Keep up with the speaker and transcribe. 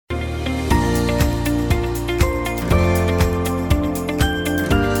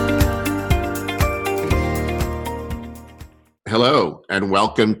and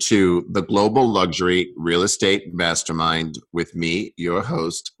welcome to the Global Luxury Real Estate Mastermind with me, your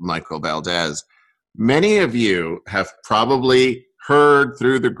host, Michael Valdez. Many of you have probably heard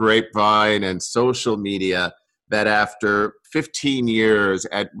through the grapevine and social media that after 15 years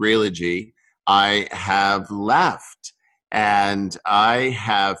at Realogy, I have left and I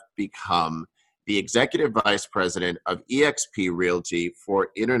have become the Executive Vice President of eXp Realty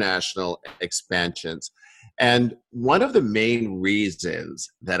for international expansions. And one of the main reasons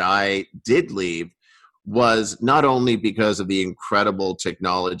that I did leave was not only because of the incredible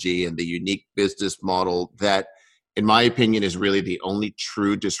technology and the unique business model that, in my opinion, is really the only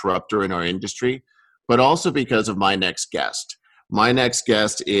true disruptor in our industry, but also because of my next guest. My next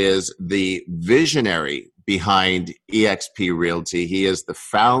guest is the visionary behind eXp Realty. He is the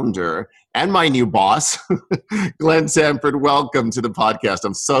founder and my new boss, Glenn Sanford. Welcome to the podcast.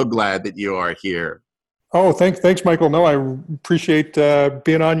 I'm so glad that you are here. Oh, thanks, Michael. No, I appreciate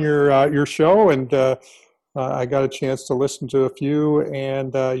being on your show, and I got a chance to listen to a few.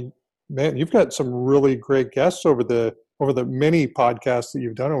 And man, you've got some really great guests over the many podcasts that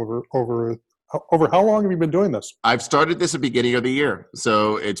you've done over how long have you been doing this? I've started this at the beginning of the year,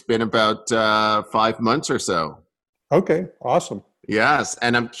 so it's been about 5 months or so. Okay, awesome. Yes,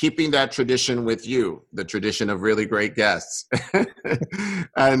 and I'm keeping that tradition with you, the tradition of really great guests.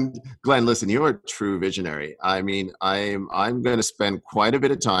 And Glenn, listen, you're a true visionary. I mean, I'm going to spend quite a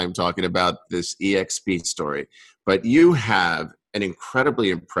bit of time talking about this eXp story, but you have an incredibly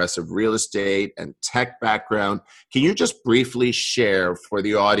impressive real estate and tech background. Can you just briefly share for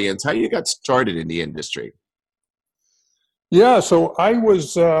the audience how you got started in the industry? Yeah, so I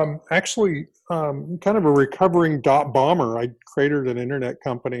was actually kind of a recovering dot bomber. I created an internet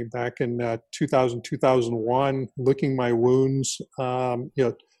company back in 2000, 2001, licking my wounds,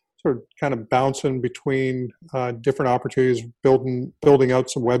 sort of kind of bouncing between different opportunities, building out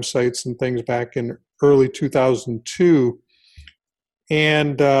some websites and things back in early 2002.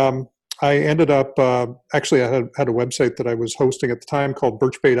 And I ended up, actually I had a website that I was hosting at the time called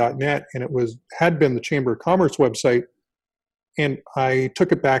birchbay.net, and it had been the Chamber of Commerce website. And I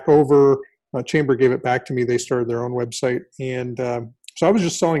took it back over. Chamber gave it back to me. They started their own website, and so I was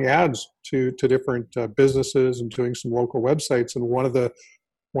just selling ads to different businesses and doing some local websites. And one of the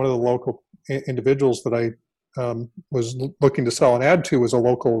local individuals that I was looking to sell an ad to was a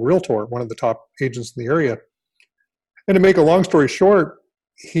local realtor, one of the top agents in the area. And to make a long story short,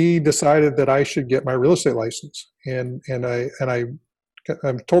 he decided that I should get my real estate license. And I've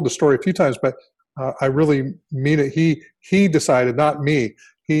told the story a few times, but I really mean it. He decided, not me.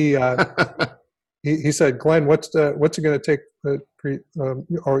 He said, Glenn, what's it going to take?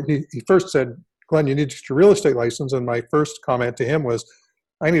 Or he first said, Glenn, you need to get your real estate license. And my first comment to him was,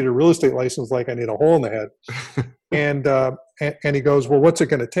 I need a real estate license like I need a hole in the head. And he goes, well, what's it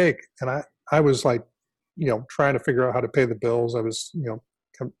going to take? And I was like, trying to figure out how to pay the bills. I was,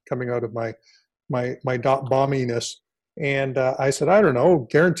 coming out of my dot bomminess. And I said, I don't know,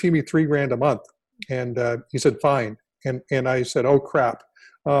 guarantee me $3,000 a month. And he said, fine. And I said, oh crap.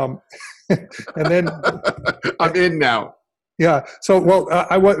 And then I'm in now. Yeah. So,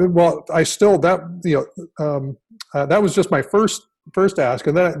 that was just my first ask.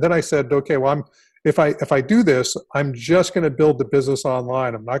 And then I said, okay, well, if I do this, I'm just going to build the business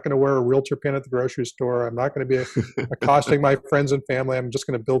online. I'm not going to wear a realtor pin at the grocery store. I'm not going to be accosting my friends and family. I'm just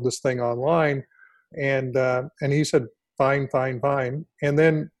going to build this thing online. And he said, fine. And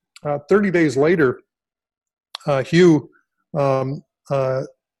then 30 days later, Hugh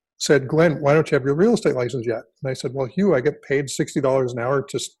said, Glenn, why don't you have your real estate license yet? And I said, well, Hugh, I get paid $60 an hour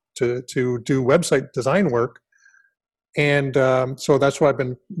to do website design work. And so that's what I've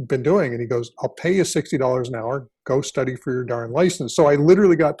been doing. And he goes, I'll pay you $60 an hour. Go study for your darn license. So I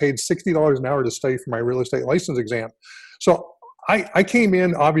literally got paid $60 an hour to study for my real estate license exam. So I came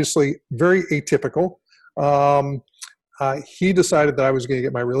in, obviously, very atypical. He decided that I was going to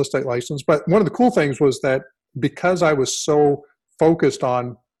get my real estate license. But one of the cool things was that because I was so focused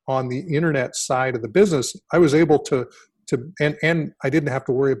on the internet side of the business, I was able to and I didn't have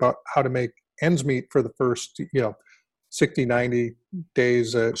to worry about how to make ends meet for the first, 60, 90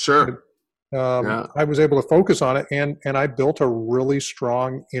 days. Sure. I was able to focus on it, and I built a really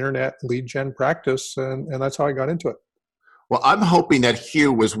strong internet lead gen practice, and that's how I got into it. Well, I'm hoping that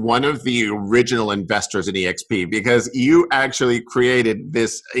Hugh was one of the original investors in eXp, because you actually created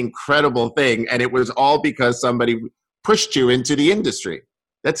this incredible thing, and it was all because somebody pushed you into the industry.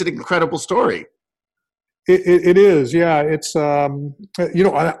 That's an incredible story. It is, yeah. It's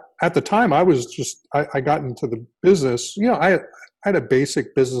at the time I got into the business. I had a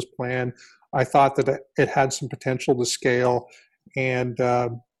basic business plan. I thought that it had some potential to scale, And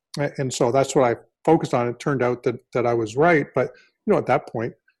so that's what I focused on. It turned out that I was right, but at that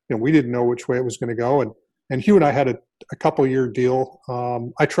point, we didn't know which way it was going to go. And Hugh and I had a couple-year deal.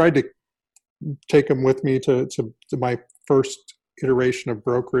 I tried to take him with me to my first iteration of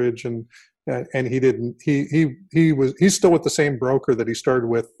brokerage, and he didn't. He's still with the same broker that he started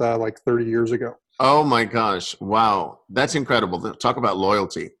with like 30 years ago. Oh my gosh! Wow, that's incredible. Talk about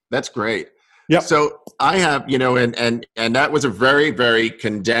loyalty. That's great. Yeah. So I have, and that was a very, very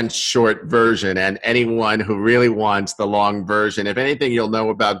condensed, short version. And anyone who really wants the long version, if anything, you'll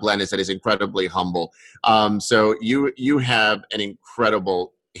know about Glenn is that he's incredibly humble. So you have an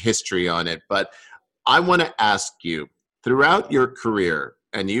incredible history on it. But I want to ask you, throughout your career,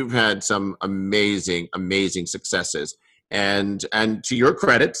 and you've had some amazing, amazing successes, and to your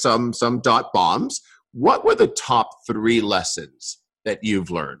credit, some dot bombs. What were the top 3 lessons that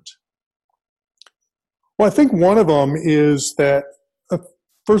you've learned? Well, I think one of them is that,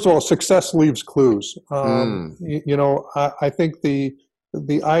 first of all, success leaves clues. I think the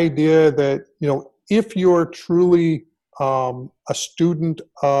idea that, if you're truly a student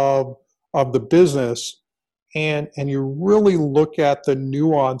of the business and you really look at the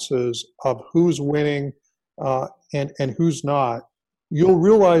nuances of who's winning and who's not, you'll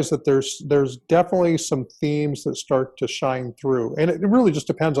realize that there's definitely some themes that start to shine through. And it really just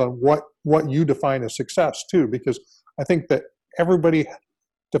depends on what you define as success too, because I think that everybody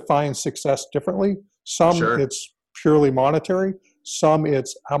defines success differently. Some Sure. It's purely monetary. Some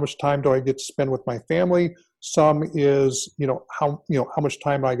it's how much time do I get to spend with my family. Some is, how much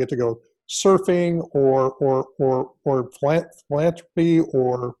time I get to go surfing or philanthropy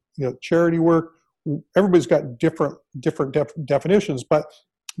or, charity work. Everybody's got different definitions, but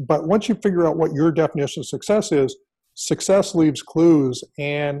once you figure out what your definition of success is, success leaves clues,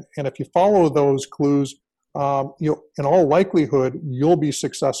 and if you follow those clues, in all likelihood you'll be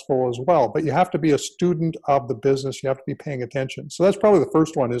successful as well. But you have to be a student of the business. You have to be paying attention. So that's probably the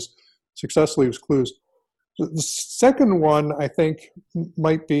first one, is success leaves clues. The second one, I think,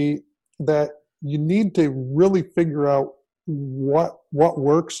 might be that you need to really figure out what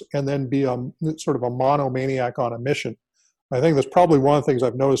works, and then be sort of a monomaniac on a mission. I think that's probably one of the things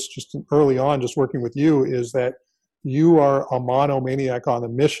I've noticed just early on, just working with you, is that you are a monomaniac on a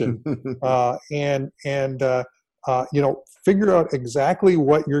mission, figure out exactly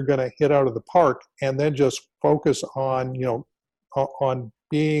what you're going to hit out of the park, and then just focus on on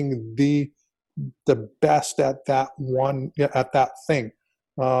being the best at that one, at that thing.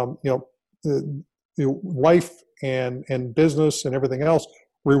 Life and business and everything else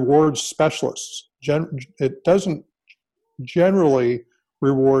rewards specialists. It doesn't generally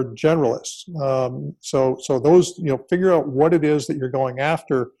reward generalists. So those, figure out what it is that you're going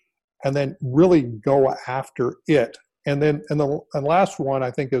after, and then really go after it. And then the last one,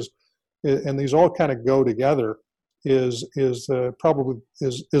 I think, is, and these all kind of go together, is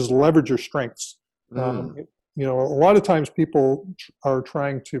leverage your strengths. A lot of times people are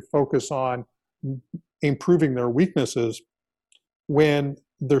trying to focus on improving their weaknesses, when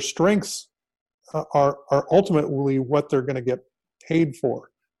their strengths are ultimately what they're going to get paid for.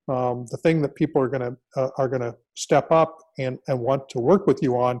 The thing that people are going to step up and want to work with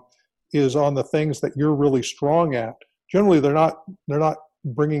you on is on the things that you're really strong at. Generally, they're not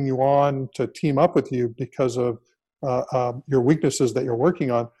bringing you on to team up with you because of your weaknesses that you're working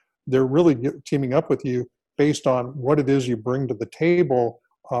on. They're really teaming up with you based on what it is you bring to the table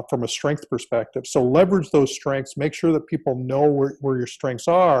from a strength perspective. So leverage those strengths. Make sure that people know where your strengths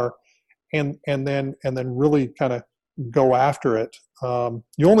are, and then really kind of go after it.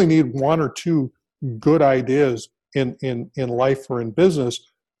 You only need 1 or 2 good ideas in life or in business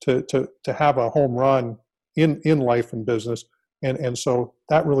to have a home run in life and business. And so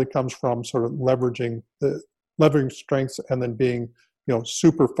that really comes from sort of leveraging strengths, and then being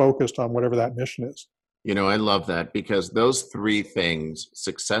super focused on whatever that mission is. I love that, because those 3 things: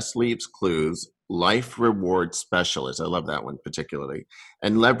 success leaves clues, life rewards specialists. I love that one particularly,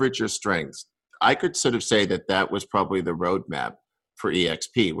 and leverage your strengths. I could sort of say that was probably the roadmap for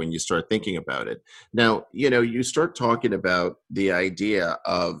EXP when you start thinking about it. Now, you start talking about the idea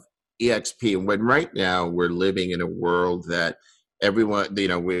of EXP, and when right now we're living in a world that everyone,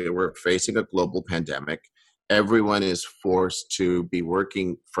 we're facing a global pandemic. Everyone is forced to be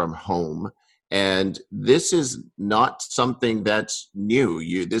working from home. And this is not something that's new.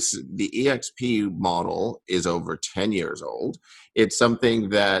 The EXP model is over 10 years old. It's something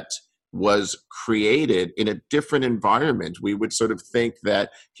that was created in a different environment. We would sort of think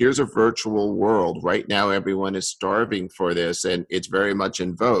that here's a virtual world. Right now, everyone is starving for this and it's very much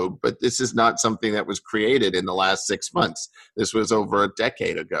in vogue, but this is not something that was created in the last 6 months. This was over a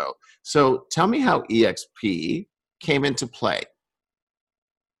decade ago. So tell me how EXP came into play.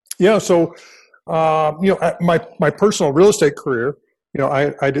 Yeah. So, my personal real estate career,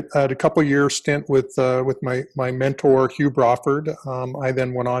 I had a couple year stint with my mentor Hugh Brawford. I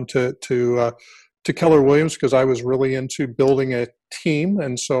then went on to Keller Williams because I was really into building a team,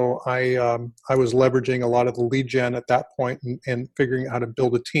 and so I was leveraging a lot of the lead gen at that point and figuring out how to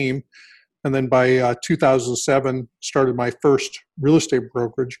build a team. And then by 2007, started my first real estate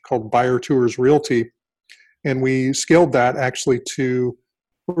brokerage called Buyer Tours Realty, and we scaled that actually to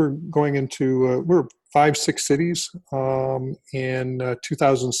we're 5-6 cities in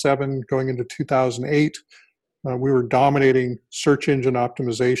 2007 going into 2008. We were dominating search engine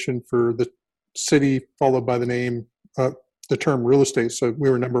optimization for the city, followed by the term real estate. So we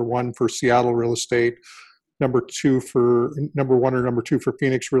were number one for Seattle real estate, number one or number two for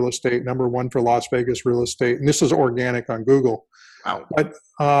Phoenix real estate, number one for Las Vegas real estate, and this is organic on Google. Wow. But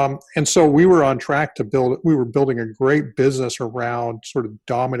and so we were on track to we were building a great business around sort of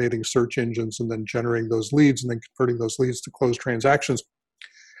dominating search engines and then generating those leads and then converting those leads to closed transactions.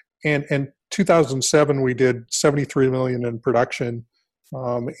 And in 2007, we did 73 million in production.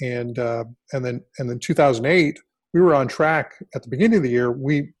 And then 2008, we were on track at the beginning of the year.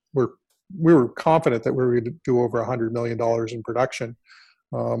 We were confident that we were going to do over $100 million in production.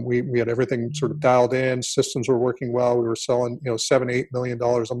 We had everything sort of dialed in. Systems were working well. We were selling, $7-8 million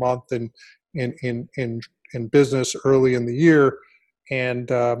a month in business early in the year, and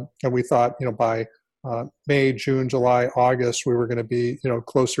we thought, by May, June, July, August, we were going to be,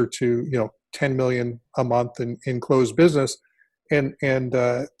 closer to 10 million a month in closed business, and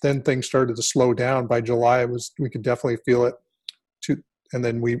then things started to slow down. By July, we could definitely feel it. And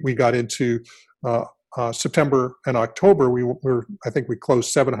then we got into September and October, I think we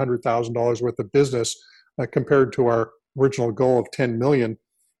closed $700,000 worth of business compared to our original goal of 10 million.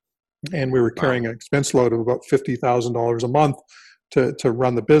 And we were carrying an expense load of about $50,000 a month to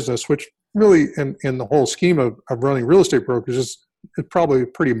run the business, which really in the whole scheme of running real estate brokers is probably a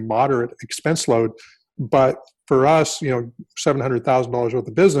pretty moderate expense load. But for us, $700,000 worth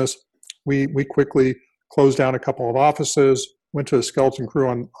of business, we quickly closed down a couple of offices, went to a skeleton crew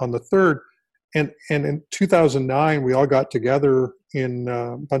on the third. And in 2009, we all got together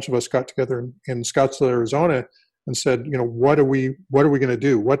a bunch of us got together in Scottsdale, Arizona, and said, what are we going to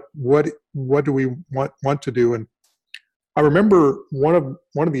do? What do we want to do? And I remember one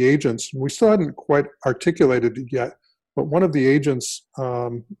of the agents, we still hadn't quite articulated it yet, but one of the agents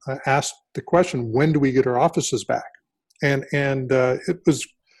asked the question, when do we get our offices back? And it was,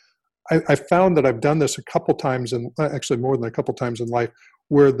 I found that I've done this a couple times, and actually more than a couple times in life,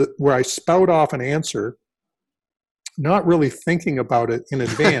 where I spout off an answer, not really thinking about it in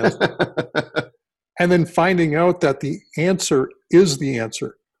advance, and then finding out that the answer is the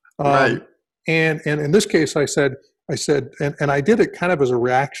answer. Right. And in this case, I said, and I did it kind of as a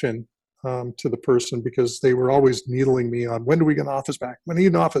reaction to the person, because they were always needling me on, when do we get an office back? When do you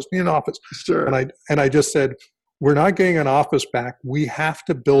need an office? Need an office? Sure. And I just said, we're not getting an office back. We have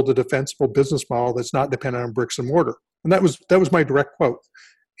to build a defensible business model that's not dependent on bricks and mortar. And that was my direct quote.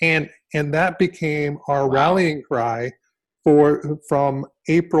 And that became our rallying cry from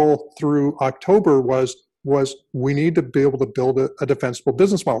April through October was we need to be able to build a defensible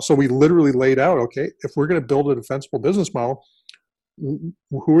business model. So we literally laid out, okay, if we're going to build a defensible business model,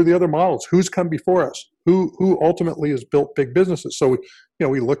 who are the other models? Who's come before us? Who ultimately has built big businesses? So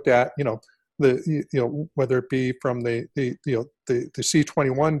we looked at, whether it be from the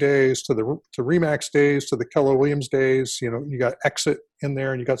C21 days to Remax days to the Keller Williams days, you got Exit in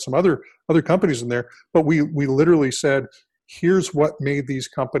there, and you got some other companies in there. But we literally said, here's what made these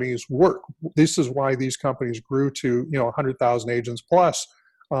companies work. This is why these companies grew to 100,000 agents plus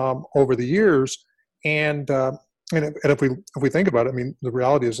over the years. And if we think about it, I mean, the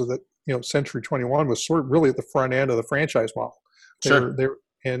reality is that Century 21 was sort of really at the front end of the franchise model. Sure.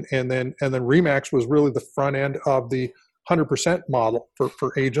 And then Remax was really the front end of the 100% model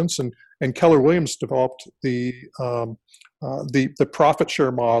for agents, and Keller Williams developed the profit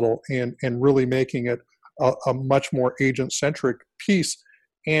share model and really making it a much more agent centric piece.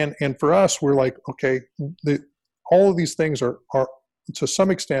 And for us, we're like, okay, all of these things are to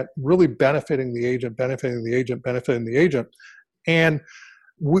some extent really benefiting the agent, and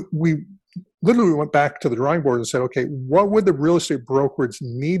we literally went back to the drawing board and said, okay, what would the real estate brokerage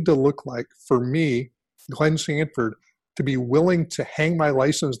need to look like for me, Glenn Sanford, to be willing to hang my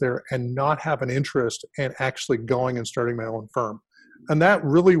license there and not have an interest in actually going and starting my own firm. And that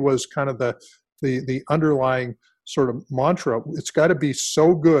really was kind of the underlying sort of mantra. It's got to be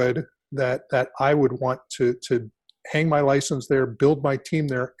so good that I would want to hang my license there, build my team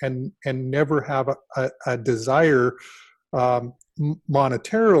there, and never have a desire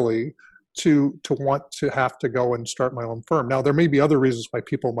monetarily to want to have to go and start my own firm. Now, there may be other reasons why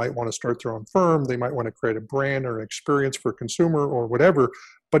people might want to start their own firm. They might want to create a brand or an experience for a consumer or whatever.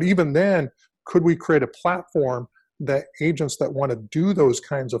 But even then, could we create a platform that agents that want to do those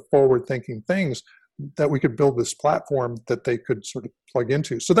kinds of forward-thinking things, that we could build this platform that they could sort of plug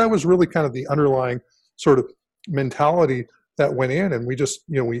into? So that was really kind of the underlying sort of mentality that went in, and we just,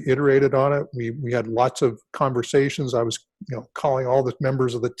 we iterated on it. We had lots of conversations. I was, calling all the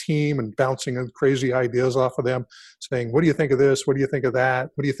members of the team and bouncing crazy ideas off of them, saying, what do you think of this? What do you think of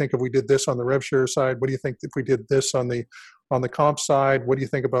that? What do you think if we did this on the rev share side? What do you think if we did this on the comp side? What do you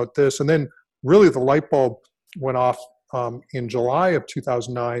think about this? And then really the light bulb went off in July of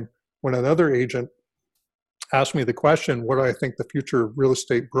 2009 when another agent asked me the question, what do I think the future of real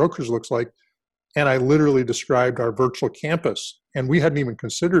estate brokers looks like? And I literally described our virtual campus, and we hadn't even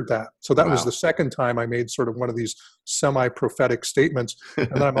considered that. So that was the second time I made sort of one of these semi-prophetic statements.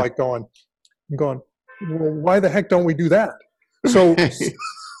 And I'm like going, well, why the heck don't we do that? So,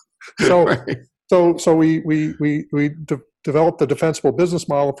 so we developed a defensible business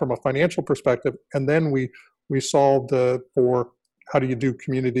model from a financial perspective, and then we solved for how do you do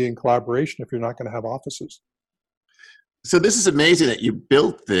community and collaboration if you're not going to have offices. So this is amazing that you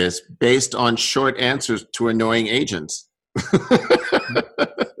built this based on short answers to annoying agents.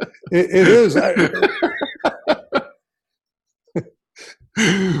 It is. But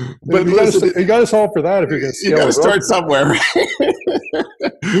you got to solve for that if you're going to scale. You got to start somewhere, right?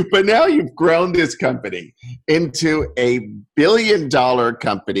 But now you've grown this company into a $1 billion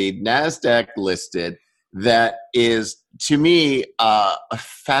company, NASDAQ listed, that is, to me, a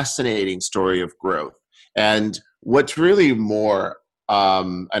fascinating story of growth. And what's really more,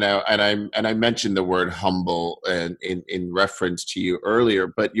 and I mentioned the word humble in reference to you earlier,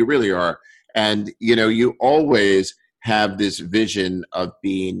 but you really are. And, you always have this vision of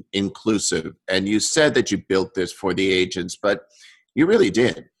being inclusive. And you said that you built this for the agents, but you really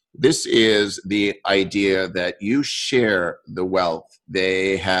did. This is the idea that you share the wealth.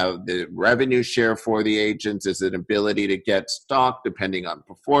 They have the revenue share for the agents, is an ability to get stock depending on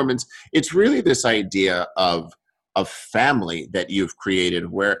performance. It's really this idea of family that you've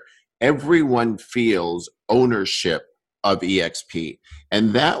created where everyone feels ownership of EXP.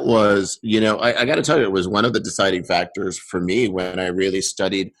 And that was, I got to tell you, it was one of the deciding factors for me when I really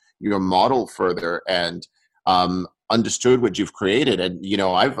studied your model further and understood what you've created. And,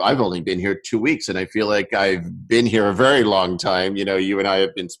 I've only been here 2 weeks, and I feel like I've been here a very long time. You and I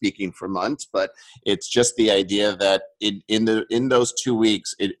have been speaking for months, but it's just the idea that in those 2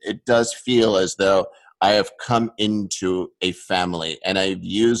 weeks, it does feel as though I have come into a family, and I've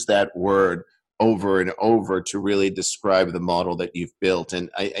used that word over and over to really describe the model that you've built.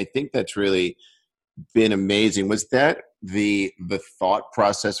 And I think that's really been amazing. Was that the thought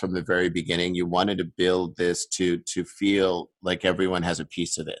process from the very beginning? You wanted to build this to feel like everyone has a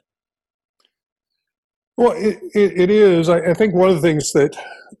piece of it? Well, it is. I think one of the things that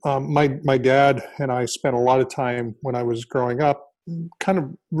my dad and I spent a lot of time when I was growing up kind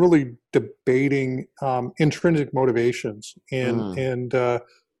of really debating intrinsic motivations, and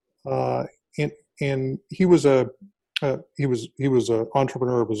he was an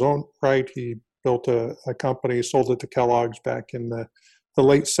entrepreneur of his own right. He built a company, sold it to Kellogg's back in the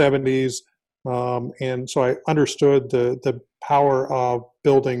late 70s, and so I understood the power of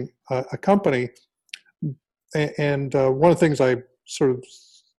building a company. And one of the things I sort of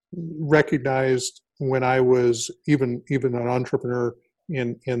recognized when I was even an entrepreneur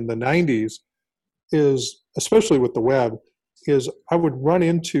in the 90s is, especially with the web, is I would run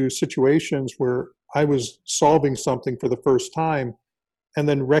into situations where I was solving something for the first time and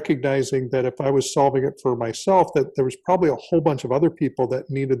then recognizing that if I was solving it for myself, that there was probably a whole bunch of other people that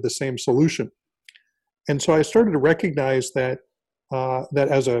needed the same solution. And so I started to recognize that that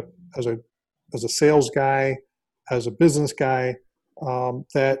as a sales guy, as a business guy,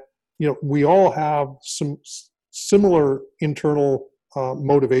 that we all have some similar internal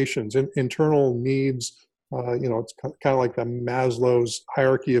motivations and internal needs. It's kind of like the Maslow's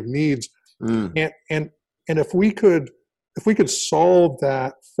hierarchy of needs. And if we could solve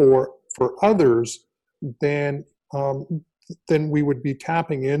that for others, then we would be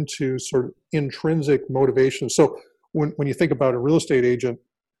tapping into sort of intrinsic motivation. So when you think about a real estate agent,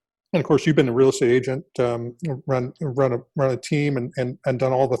 and of course, you've been a real estate agent, run a team, and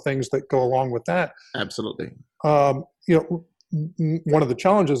done all the things that go along with that. Absolutely. You know, one of the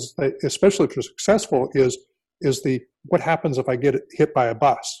challenges, especially if you're successful, is the what happens if I get hit by a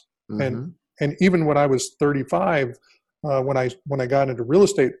bus? Mm-hmm. And even when I was 35, when I got into real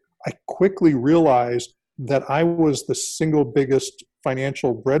estate, I quickly realized that I was the single biggest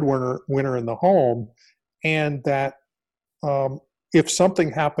financial breadwinner in the home, and that if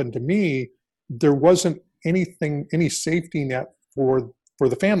something happened to me, there wasn't any safety net for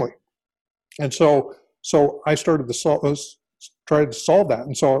the family. And so I started to try to solve that.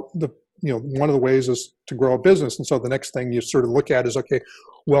 And so one of the ways is to grow a business. And so the next thing you sort of look at is, okay,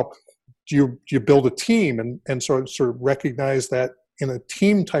 well, do you build a team? And so sort of recognize that in a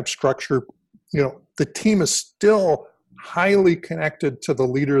team type structure, the team is still highly connected to the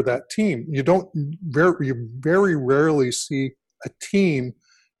leader of that team. You very rarely see a team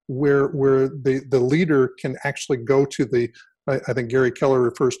where the leader can actually go to I think Gary Keller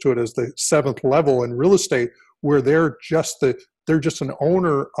refers to it as the seventh level in real estate, where they're just an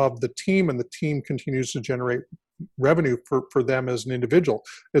owner of the team, and the team continues to generate revenue for them as an individual.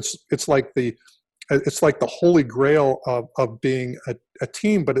 It's like the holy grail of being a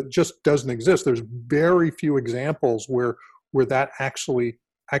team, but it just doesn't exist. There's very few examples where that actually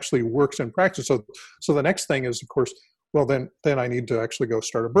works in practice. So the next thing is, of course, well, then I need to actually go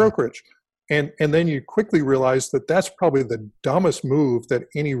start a brokerage. And then you quickly realize that that's probably the dumbest move that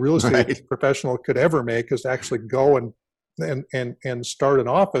any real estate professional could ever make, is to actually go and start an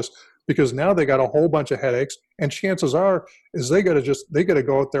office, because now they got a whole bunch of headaches, and chances are is they got to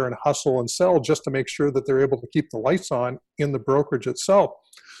go out there and hustle and sell just to make sure that they're able to keep the lights on in the brokerage itself.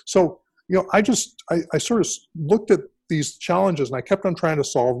 So I sort of looked at these challenges, and I kept on trying to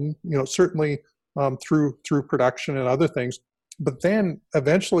solve them. Certainly through production and other things. But then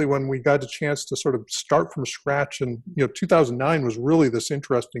eventually, when we got a chance to sort of start from scratch, and 2009 was really this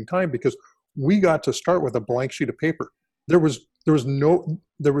interesting time, because we got to start with a blank sheet of paper. There was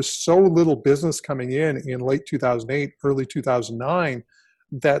so little business coming in late 2008, early 2009,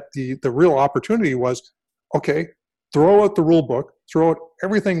 that the real opportunity was, okay, throw out the rule book, throw out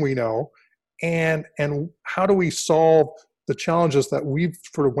everything we know, and how do we solve the challenges that we've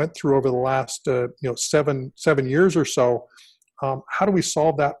sort of went through over the last 7 years or so? How do we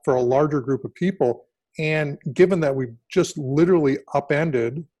solve that for a larger group of people? And given that we've just literally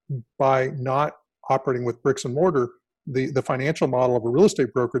upended, by not operating with bricks and mortar, the financial model of a real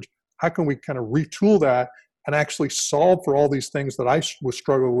estate brokerage, how can we kind of retool that and actually solve for all these things that I was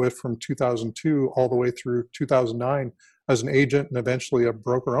struggling with from 2002 all the way through 2009 as an agent and eventually a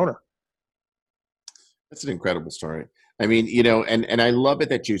broker owner? That's an incredible story. I mean, and I love it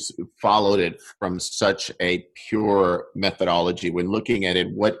that you followed it from such a pure methodology when looking at it.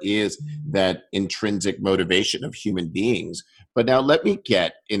 What is that intrinsic motivation of human beings? But now let me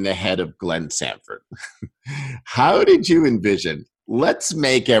get in the head of Glenn Sanford. How did you envision, let's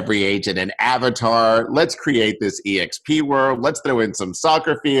make every agent an avatar. Let's create this EXP world. Let's throw in some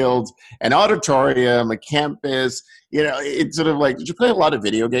soccer fields, an auditorium, a campus. It's sort of like, did you play a lot of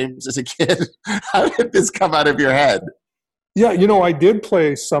video games as a kid? How did this come out of your head? Yeah, I did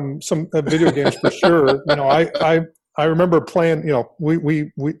play some video games for sure. I remember playing.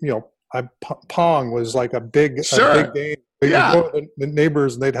 Pong was like a big game. You'd go to the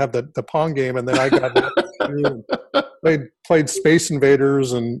neighbors, and they'd have the Pong game, and then I got played Space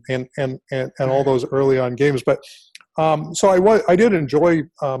Invaders and all those early on games. But so I did enjoy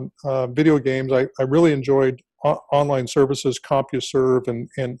video games. I really enjoyed online services, CompuServe,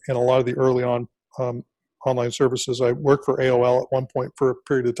 and a lot of the early on online services. I worked for AOL at one point for a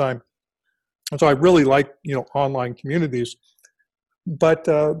period of time, and so I really liked online communities. But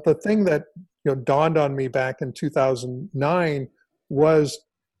the thing that dawned on me back in 2009 was,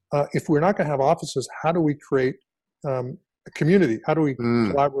 if we're not going to have offices, how do we create a community? How do we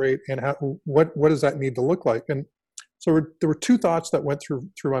collaborate, and what does that need to look like? And so there were two thoughts that went through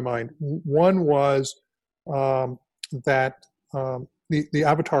my mind. One was that the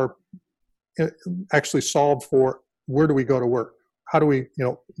avatar actually solved for, where do we go to work? How do we,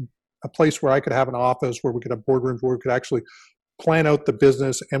 a place where I could have an office, where we could have boardrooms, where we could actually plan out the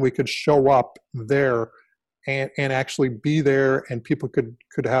business, and we could show up there and actually be there, and people could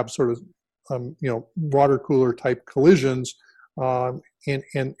have sort of water cooler type collisions.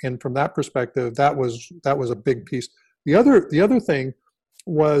 And from that perspective, that was a big piece. The other thing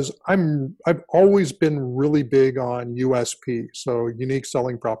was, I've always been really big on USP, so unique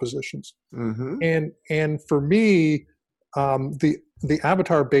selling propositions. Mm-hmm. And for me, the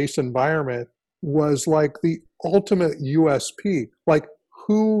avatar-based environment was like the ultimate USP. Like,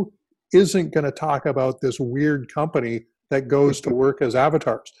 who isn't going to talk about this weird company that goes to work as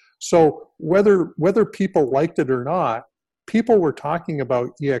avatars. So whether people liked it or not, people were talking about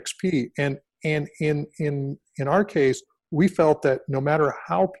EXP, and in our case, we felt that no matter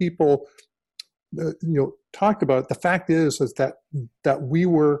how people talked about it, the fact is that we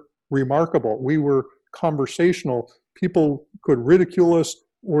were remarkable, we were conversational. People could ridicule us,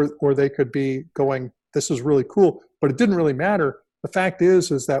 or they could be going, "This is really cool," but it didn't really matter. The fact is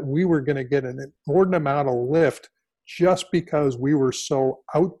that we were going to get an inordinate amount of lift just because we were so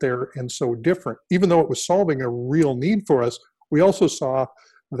out there and so different. Even though it was solving a real need for us, we also saw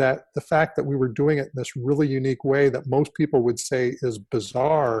that the fact that we were doing it in this really unique way that most people would say is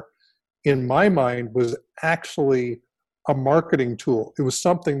bizarre, in my mind, was actually a marketing tool. It was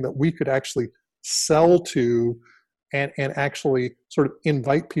something that we could actually sell to and actually sort of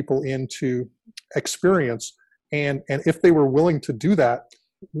invite people into experience. And if they were willing to do that,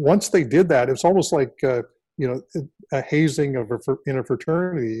 once they did that, it's almost like a hazing in a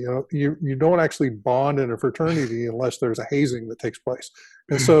fraternity. You don't actually bond in a fraternity unless there's a hazing that takes place.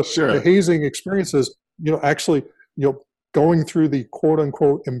 And so Sure. the hazing experiences, actually, going through the quote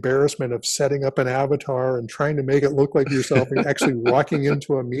unquote embarrassment of setting up an avatar and trying to make it look like yourself, and actually walking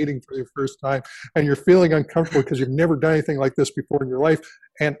into a meeting for the first time, and you're feeling uncomfortable because you've never done anything like this before in your life,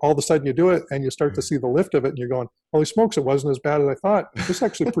 and all of a sudden you do it and you start to see the lift of it, and you're going, holy smokes, it wasn't as bad as I thought. This is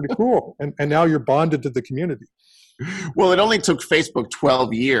actually pretty cool. And now you're bonded to the community. Well, it only took Facebook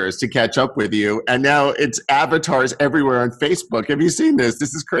 12 years to catch up with you, and now it's avatars everywhere on Facebook. Have you seen this?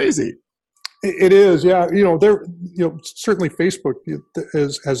 This is crazy. It is, yeah. Certainly Facebook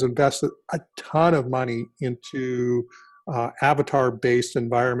has invested a ton of money into avatar-based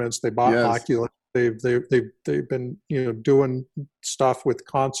environments. They bought Oculus. They've been doing stuff with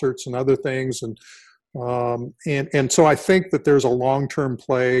concerts and other things, and so I think that there's a long-term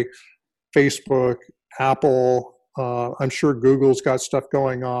play. Facebook, Apple, I'm sure Google's got stuff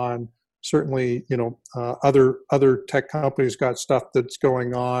going on. Certainly, other tech companies got stuff that's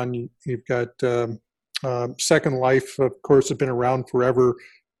going on. You've got Second Life, of course, has been around forever,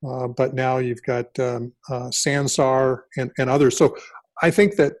 but now you've got Sansar and others. So I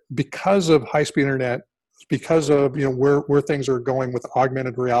think that because of high-speed internet, because of where things are going with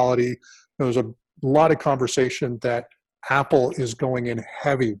augmented reality, there's a lot of conversation that Apple is going in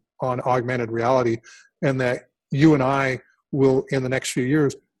heavy on augmented reality, and that you and I will, in the next few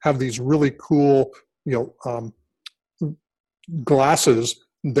years, have these really cool, glasses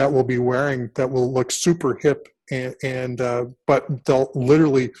that we'll be wearing that will look super hip, and but they'll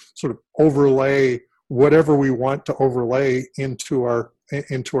literally sort of overlay whatever we want to overlay into our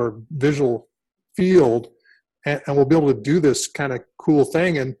visual field, and we'll be able to do this kind of cool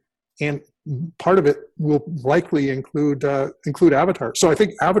thing, and part of it will likely include avatars. So I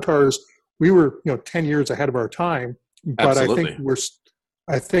think avatars, we were 10 years ahead of our time, but Absolutely.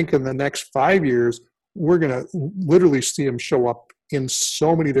 I think in the next 5 years, we're going to literally see them show up in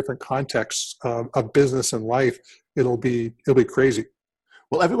so many different contexts of business and life. It'll be crazy.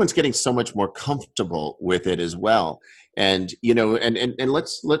 Well, everyone's getting so much more comfortable with it as well. And, and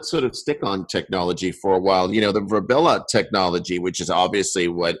let's sort of stick on technology for a while. The Virbela technology, which is obviously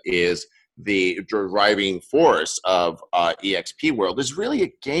what is the driving force of EXP World, is really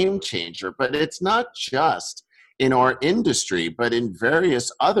a game changer, but it's not just in our industry, but in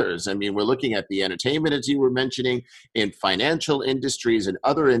various others. I mean, we're looking at the entertainment, as you were mentioning, in financial industries and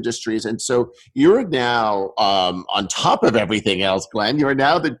other industries. And so you're now, on top of everything else, Glenn, you're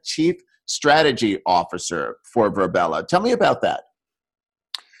now the Chief Strategy Officer for Virbela. Tell me about that.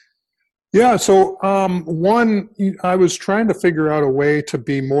 Yeah, so I was trying to figure out a way to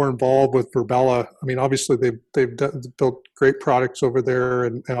be more involved with Virbela. I mean, obviously they've built great products over there,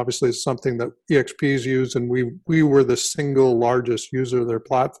 and obviously it's something that EXP's used, and we were the single largest user of their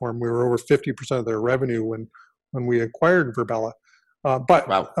platform. We were over 50% of their revenue when we acquired Virbela.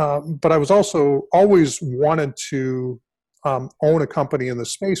 But I was also always wanted to own a company in the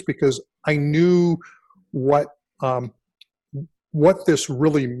space, because I knew what this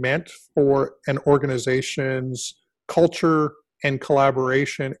really meant for an organization's culture and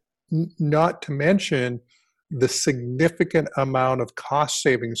collaboration, not to mention the significant amount of cost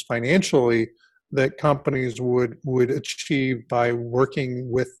savings financially that companies would achieve by working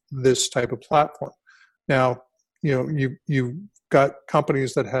with this type of platform. Now, you've got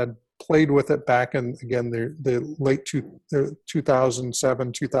companies that had played with it back in, again, the late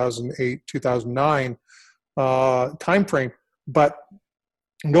 2007, 2008, 2009 timeframe, but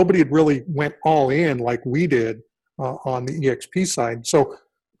nobody had really went all in like we did on the EXP side. So,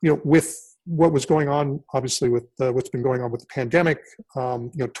 with what was going on, obviously, with what's been going on with the pandemic.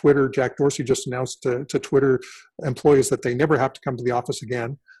 Twitter, Jack Dorsey just announced to Twitter employees that they never have to come to the office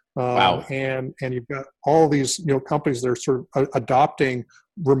again. Wow. And you've got all these companies that are sort of adopting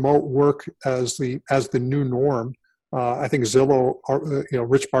remote work as the new norm. I think Zillow,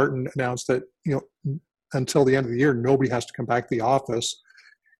 Rich Barton announced that until the end of the year nobody has to come back to the office,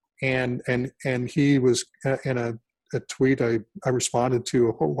 and he was in a tweet I responded to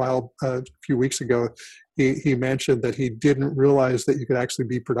a few weeks ago. He mentioned that he didn't realize that you could actually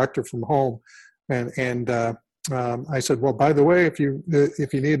be productive from home, and I said, well, by the way, if you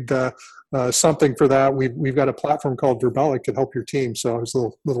need something for that, we've got a platform called Virbela that could help your team. So it was a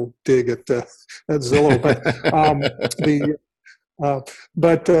little dig at Zillow,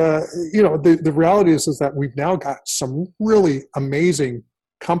 but the reality is that we've now got some really amazing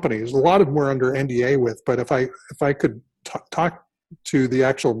companies. A lot of them we're under NDA with, but if I could talk to the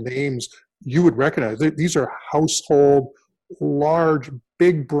actual names, you would recognize these are household, large,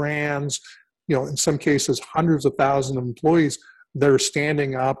 big brands. In some cases, hundreds of thousands of employees that are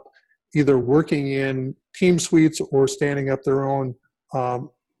standing up, either working in team suites or standing up their own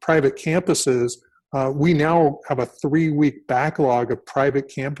private campuses. We now have a 3-week backlog of private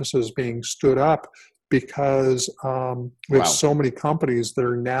campuses being stood up because we have so many companies that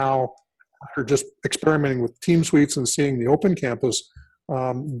are just experimenting with team suites and seeing the open campus.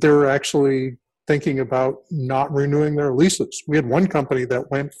 They're actually thinking about not renewing their leases. We had one company that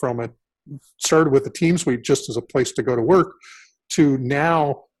went from started with a team suite just as a place to go to work, to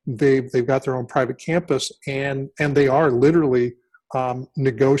now they've got their own private campus, and they are literally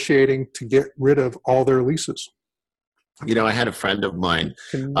negotiating to get rid of all their leases. I had a friend of mine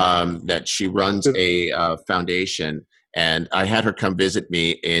that she runs a foundation, and I had her come visit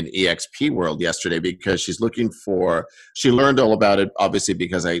me in EXP World yesterday because she learned all about it, obviously,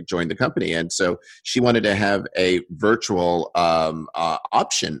 because I joined the company. And so she wanted to have a virtual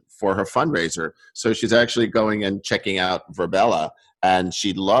option for her fundraiser. So she's actually going and checking out Virbela, and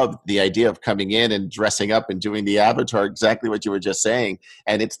she loved the idea of coming in and dressing up and doing the avatar, exactly what you were just saying.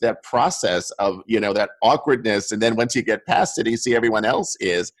 And it's that process of, that awkwardness. And then once you get past it, you see everyone else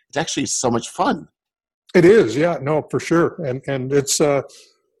it's actually so much fun. It is, yeah, no, for sure, and it's.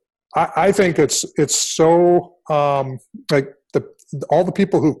 I think it's so like all the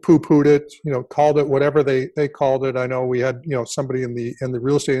people who poo-pooed it, called it whatever they called it. I know we had somebody in the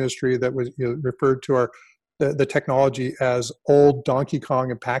real estate industry that was referred to the technology as old Donkey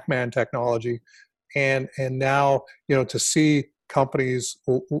Kong and Pac-Man technology, and now to see companies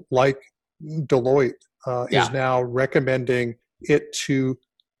like Deloitte is now recommending it to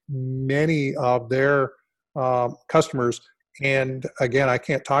many of their customers. And again, I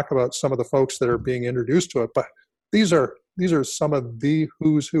can't talk about some of the folks that are being introduced to it, but these are some of the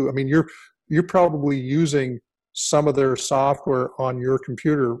who's who. I mean, you're probably using some of their software on your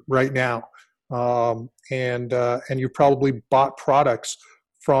computer right now, and you probably bought products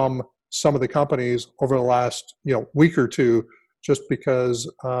from some of the companies over the last week or two, just because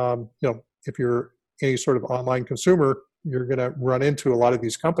if you're any sort of online consumer, you're going to run into a lot of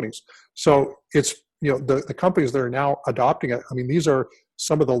these companies. So it's the companies that are now adopting it. I mean, these are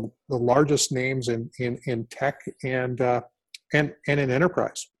some of the largest names in tech and in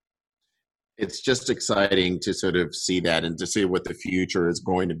enterprise. It's just exciting to sort of see that and to see what the future is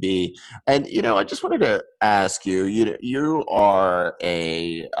going to be. And I just wanted to ask you. You are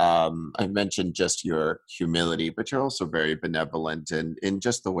I mentioned just your humility, but you're also very benevolent, and in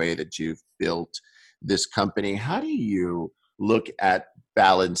just the way that you've built this company. How do you look at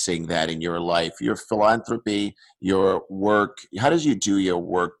balancing that in your life, your philanthropy, your work? How does you do your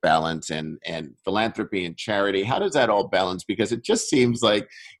work balance and philanthropy and charity? How does that all balance? Because it just seems like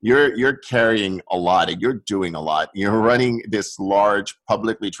you're carrying a lot and you're doing a lot. You're running this large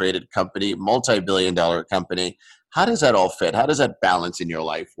publicly traded company, multi-billion-dollar company. How does that all fit? How does that balance in your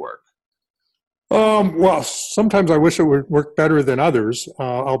life work? Well, sometimes I wish it would work better than others.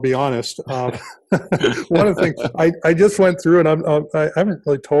 I'll be honest. One of the things I just went through, and I haven't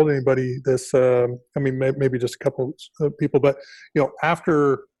really told anybody this. I mean, maybe just a couple of people, but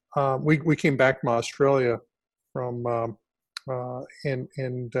after we came back from Australia from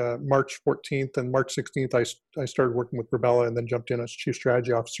in March 14th and March 16th, I started working with Virbela and then jumped in as Chief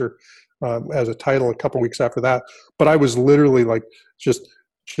Strategy Officer as a title a couple weeks after that. But I was literally like just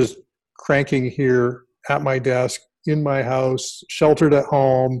cranking here at my desk in my house, sheltered at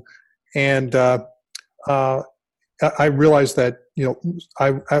home, and I realized that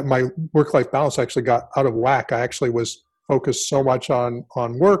my work-life balance actually got out of whack. I actually was focused so much on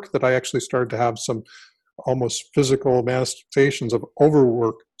work that I actually started to have some almost physical manifestations of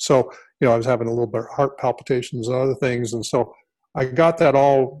overwork. So, I was having a little bit of heart palpitations and other things. And so I got that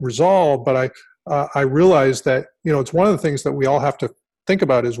all resolved, but I realized that, it's one of the things that we all have to think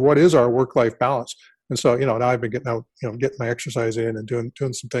about is what is our work-life balance. And so, now I've been getting out, getting my exercise in and doing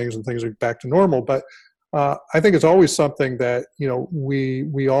some things, and things are back to normal. But I think it's always something that,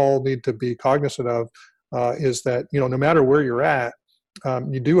 we all need to be cognizant of, is that, no matter where you're at,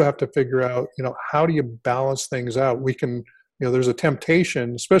 you do have to figure out, how do you balance things out? We can, there's a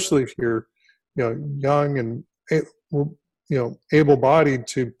temptation, especially if you're, young and, able-bodied,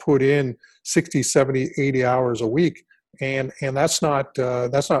 to put in 60, 70, 80 hours a week. And that's not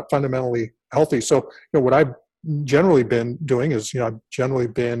fundamentally healthy. So, what I've generally been doing is, I've generally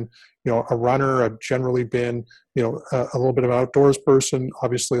been, a runner. I've generally been, a little bit of an outdoors person,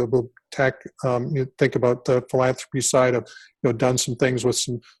 obviously a little tech. You think about the philanthropy side of, done some things with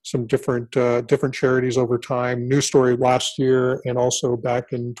some different charities over time. News Story last year, and also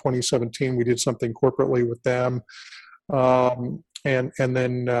back in 2017, we did something corporately with them. And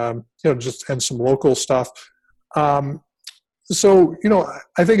then, just, and some local stuff. So,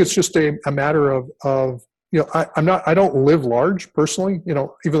 I think it's just a matter of, I don't live large personally,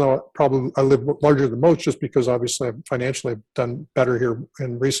 even though I live larger than most, just because obviously I've financially done better here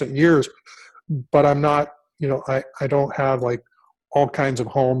in recent years, but I'm not, I don't have like all kinds of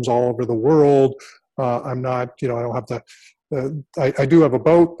homes all over the world. I'm not, I don't have I do have a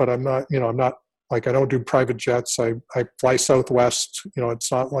boat, but I'm not, I'm not like, I don't do private jets. I fly Southwest,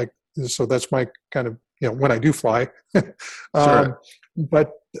 it's not like, so that's my kind of, when I do fly. Sure.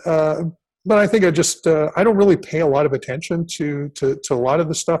 But I think I don't really pay a lot of attention to a lot of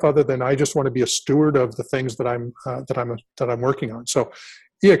the stuff, other than I just want to be a steward of the things that I'm working on. So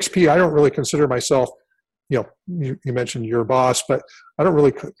EXP, I don't really consider myself, you mentioned your boss, but I don't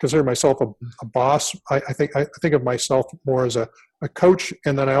really consider myself a boss. I think of myself more as a coach.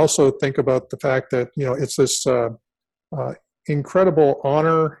 And then I also think about the fact that, it's this incredible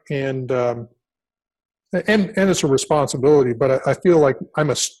honor and it's a responsibility, but I feel like I'm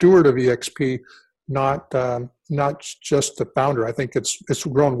a steward of EXP, not just the founder. I think it's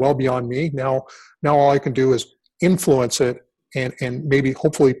grown well beyond me. Now all I can do is influence it and maybe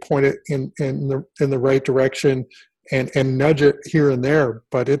hopefully point it in the right direction and nudge it here and there.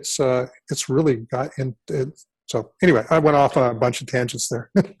 But it's really got in. So anyway, I went off on a bunch of tangents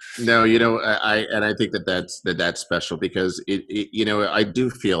there. No, I think that's special, because I do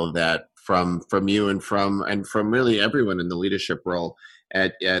feel that from you and from really everyone in the leadership role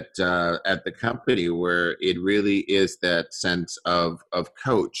at the company, where it really is that sense of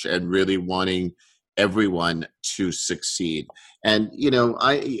coach and really wanting everyone to succeed. And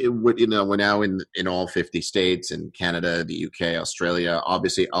we're now in all 50 states, and Canada, the UK, Australia.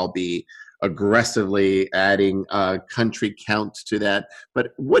 Obviously, I'll be aggressively adding country count to that.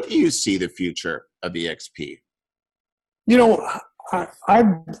 But what do you see the future of EXP? I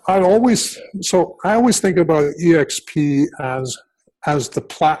always think about EXP as the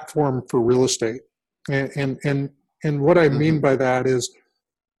platform for real estate, and what I mean by that is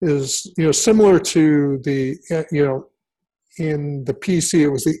similar to the in the PC, it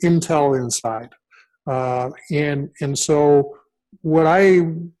was the Intel Inside, and so what I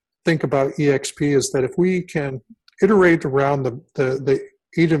think about EXP is that if we can iterate around the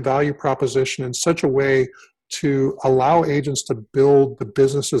agent value proposition in such a way to allow agents to build the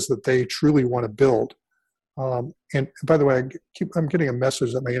businesses that they truly want to build. And by the way, I'm getting a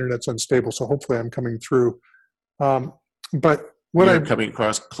message that my internet's unstable, so hopefully I'm coming through. But You're coming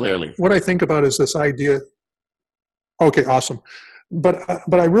across clearly. What I think about is this idea. Okay, awesome. But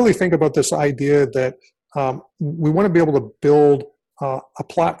I really think about this idea that we want to be able to build a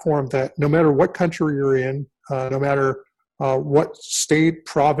platform that no matter what country you're in, no matter what state,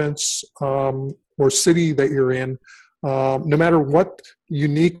 province, or city that you're in, no matter what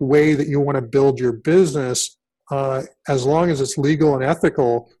unique way that you want to build your business, as long as it's legal and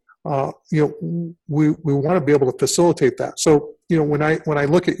ethical, we want to be able to facilitate that. So, when I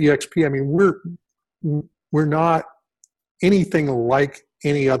look at EXP, I mean, we're not anything like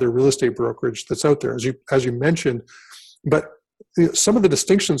any other real estate brokerage that's out there, as you mentioned, but some of the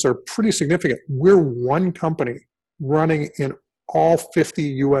distinctions are pretty significant. We're one company running in all 50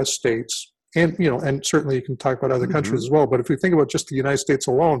 U.S. states. And and certainly you can talk about other countries as well. But if we think about just the United States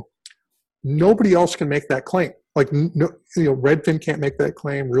alone, nobody else can make that claim. Like Redfin can't make that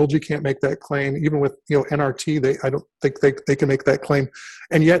claim. Realgy can't make that claim. Even with NRT, I don't think they can make that claim.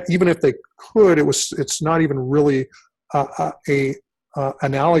 And yet, even if they could, it's not even really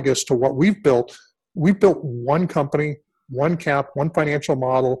analogous to what we've built. We've built one company, one cap, one financial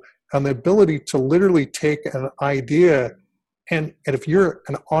model, on the ability to literally take an idea, and if you're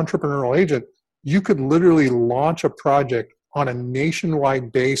an entrepreneurial agent, you could literally launch a project on a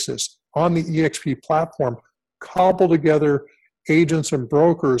nationwide basis on the eXp platform, cobble together agents and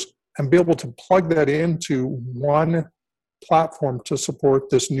brokers, and be able to plug that into one platform to support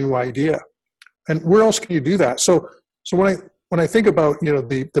this new idea. And where else can you do that? So when I think about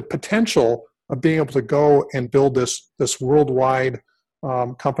the potential of being able to go and build this worldwide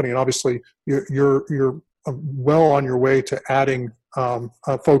company, and obviously you're well on your way to adding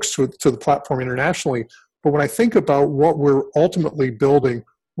folks to the platform internationally. But when I think about what we're ultimately building,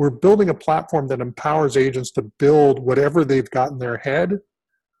 we're building a platform that empowers agents to build whatever they've got in their head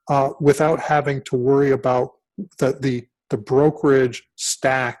without having to worry about the brokerage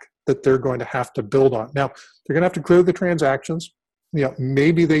stack that they're going to have to build on. Now, they're going to have to clear the transactions.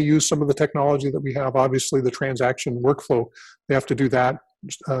 Maybe they use some of the technology that we have. Obviously, the transaction workflow, they have to do that,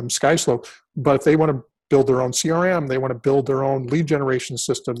 SkySlope. But if they want to build their own CRM, they want to build their own lead generation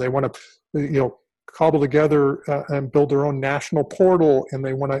system, they want to cobble together and build their own national portal, and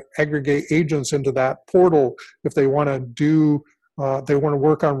they want to aggregate agents into that portal. If they want to do they want to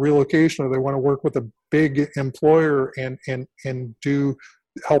work on relocation, or they want to work with a big employer and do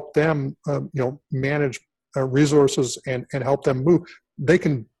help them manage resources and help them move. They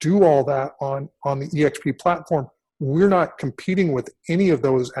can do all that on the eXp platform. We're not competing with any of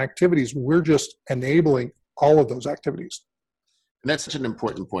those activities. We're just enabling all of those activities. And that's such an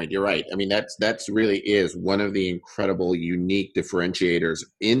important point. You're right. I mean, that's really is one of the incredible, unique differentiators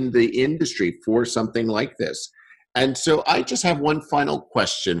in the industry for something like this. And so I just have one final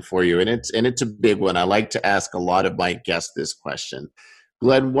question for you, and it's a big one. I like to ask a lot of my guests this question.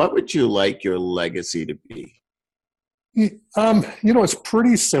 Glenn, what would you like your legacy to be? It's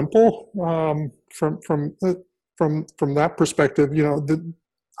pretty simple from that perspective.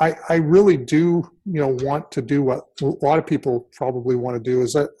 I really do want to do what a lot of people probably want to do,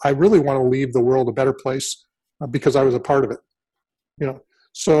 is that I really want to leave the world a better place because I was a part of it.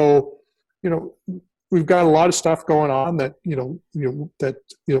 So we've got a lot of stuff going on that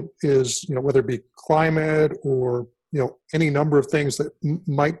is whether it be climate or any number of things that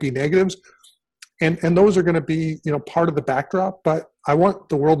might be negatives, and those are going to be part of the backdrop. But I want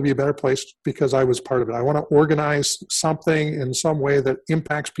the world to be a better place because I was part of it. I want to organize something in some way that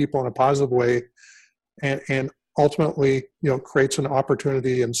impacts people in a positive way, and ultimately creates an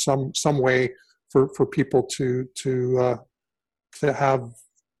opportunity in some way for people to have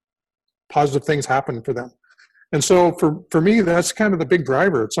positive things happen for them. And so for me, that's kind of the big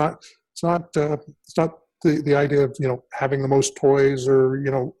driver. It's not the idea of having the most toys or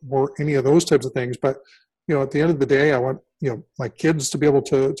any of those types of things, but at the end of the day, I want my kids to be able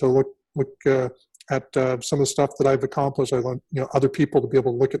to look at some of the stuff that I've accomplished. I want other people to be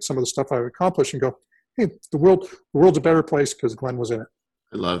able to look at some of the stuff I've accomplished and go, hey, the world's a better place because Glenn was in it.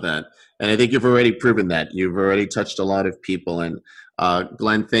 I love that. And I think you've already proven that. You've already touched a lot of people. And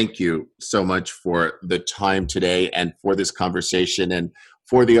Glenn, thank you so much for the time today and for this conversation and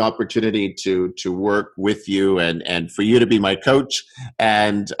for the opportunity to work with you and for you to be my coach.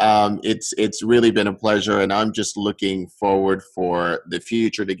 And it's really been a pleasure. And I'm just looking forward for the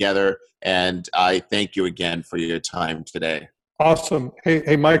future together. And I thank you again for your time today. Awesome.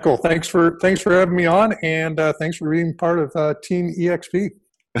 Hey, Michael, thanks for having me on, and thanks for being part of Team eXp.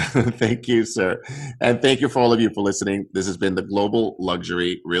 Thank you, sir. And thank you for all of you for listening. This has been the Global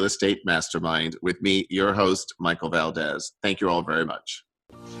Luxury Real Estate Mastermind with me, your host, Michael Valdez. Thank you all very much.